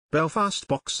Belfast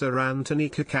boxer Anthony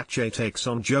Cacace takes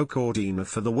on Joe Cordina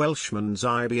for the Welshman's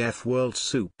IBF World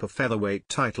Super Featherweight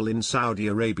title in Saudi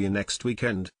Arabia next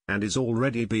weekend, and is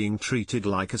already being treated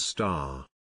like a star.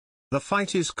 The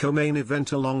fight is co-main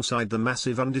event alongside the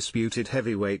massive undisputed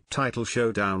heavyweight title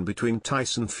showdown between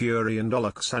Tyson Fury and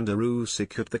Alexander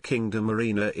Usyk at the Kingdom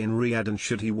Arena in Riyadh, and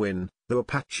should he win, the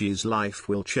Apache's life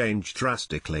will change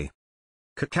drastically.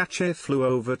 Cacace flew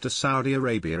over to Saudi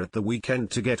Arabia at the weekend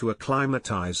to get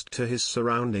acclimatized to his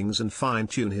surroundings and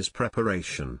fine-tune his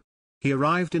preparation. He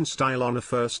arrived in style on a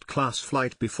first-class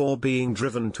flight before being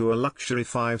driven to a luxury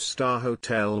 5-star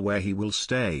hotel where he will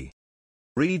stay.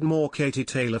 Read more. Katie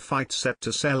Taylor fight set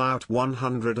to sell out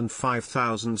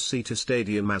 105,000-seater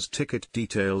stadium as ticket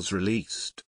details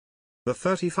released. The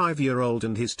 35-year-old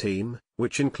and his team,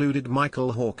 which included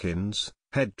Michael Hawkins,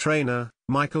 head trainer,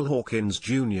 Michael Hawkins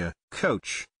Jr.,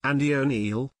 coach, Andy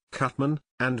O'Neill, Cutman,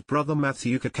 and brother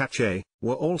Matthew Cacace,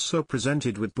 were also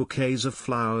presented with bouquets of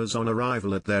flowers on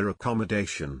arrival at their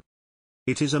accommodation.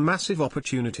 It is a massive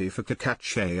opportunity for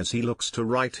Cacace as he looks to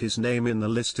write his name in the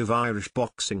list of Irish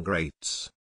boxing greats.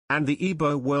 And the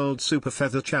EBO World Super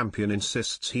Feather champion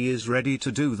insists he is ready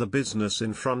to do the business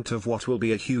in front of what will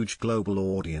be a huge global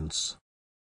audience.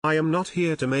 "I am not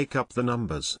here to make up the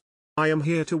numbers. I am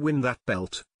here to win that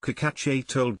belt," Cacace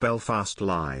told Belfast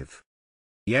Live.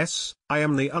 "Yes, I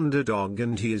am the underdog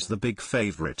and he is the big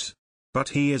favorite. But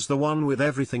he is the one with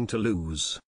everything to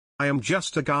lose. I am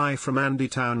just a guy from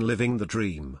Andytown living the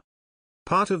dream.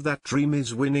 Part of that dream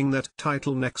is winning that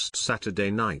title next Saturday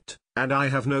night, and I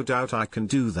have no doubt I can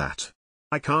do that.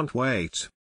 I can't wait.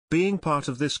 Being part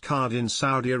of this card in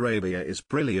Saudi Arabia is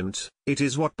brilliant. It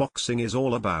is what boxing is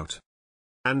all about.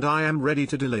 And I am ready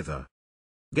to deliver."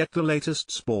 Get the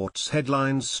latest sports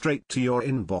headlines straight to your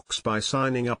inbox by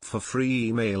signing up for free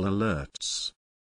email alerts.